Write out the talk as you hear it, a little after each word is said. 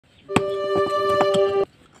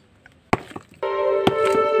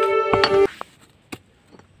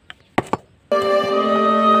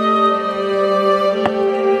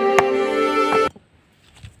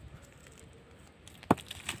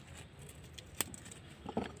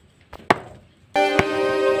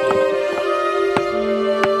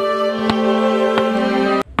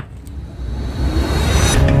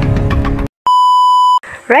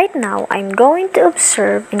Right now, I'm going to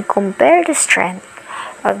observe and compare the strength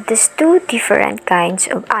of these two different kinds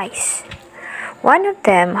of ice. One of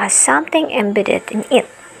them has something embedded in it,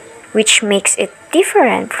 which makes it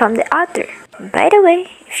different from the other. By the way,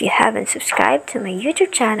 if you haven't subscribed to my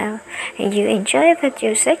YouTube channel and you enjoy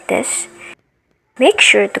videos like this, make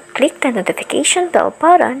sure to click the notification bell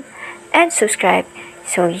button and subscribe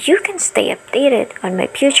so you can stay updated on my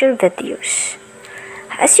future videos.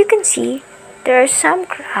 As you can see, there are some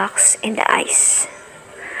cracks in the ice.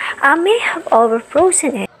 I may have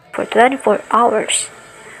overfrozen it for 24 hours.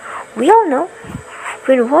 We all know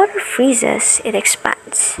when water freezes, it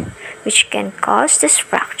expands, which can cause these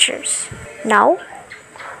fractures. Now,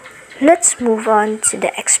 let's move on to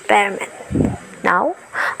the experiment. Now,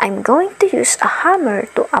 I'm going to use a hammer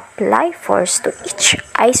to apply force to each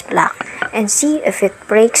ice block and see if it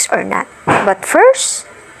breaks or not. But first,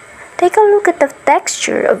 take a look at the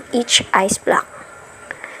texture of each ice block.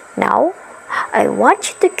 Now, I want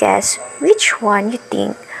you to guess which one you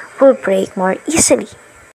think will break more easily.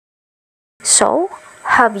 So,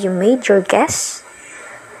 have you made your guess?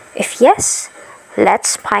 If yes,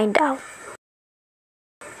 let's find out.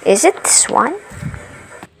 Is it this one?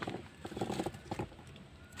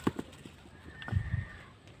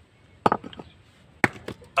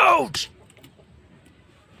 Ouch!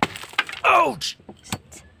 Ouch!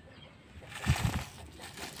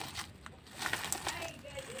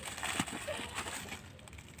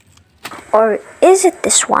 Or is it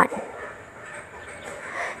this one?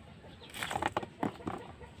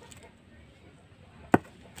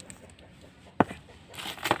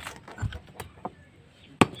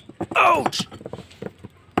 Ouch!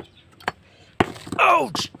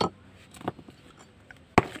 Ouch!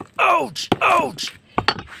 Ouch! Ouch!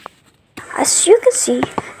 As you can see,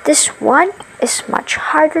 this one is much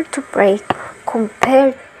harder to break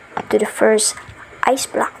compared to the first ice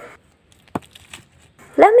block.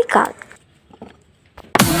 Let me count.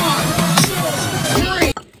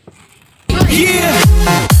 Yeah!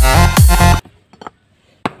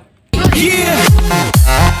 Yeah!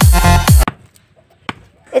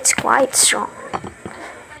 It's quite strong.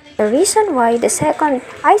 The reason why the second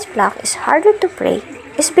ice block is harder to break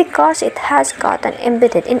is because it has cotton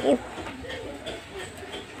embedded in it.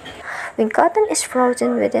 When cotton is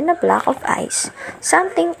frozen within a block of ice,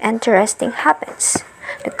 something interesting happens.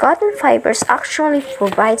 The cotton fibers actually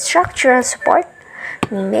provide structural support,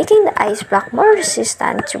 making the ice block more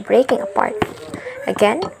resistant to breaking apart.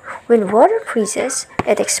 Again, when water freezes,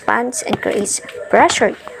 it expands and creates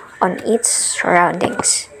pressure on its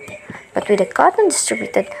surroundings. But with the cotton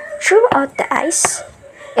distributed throughout the ice,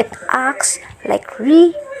 it acts like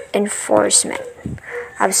reinforcement,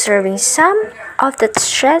 absorbing some of that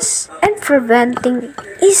stress and preventing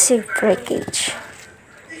easy breakage.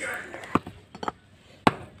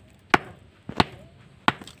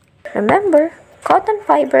 Remember, cotton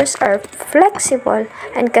fibers are flexible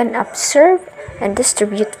and can absorb and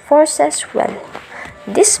distribute forces well.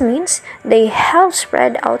 This means they help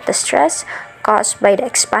spread out the stress caused by the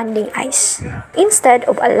expanding ice, instead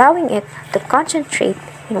of allowing it to concentrate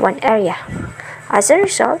in one area. As a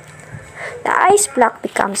result, the ice block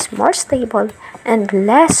becomes more stable and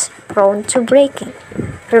less prone to breaking.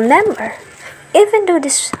 Remember, even though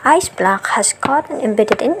this ice block has cotton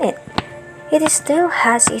embedded in it, it still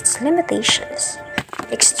has its limitations.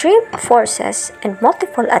 Extreme forces and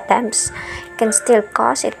multiple attempts can still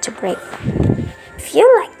cause it to break. If you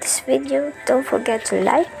like this video, don't forget to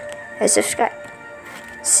like and subscribe.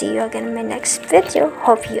 See you again in my next video.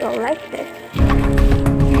 Hope you all liked it.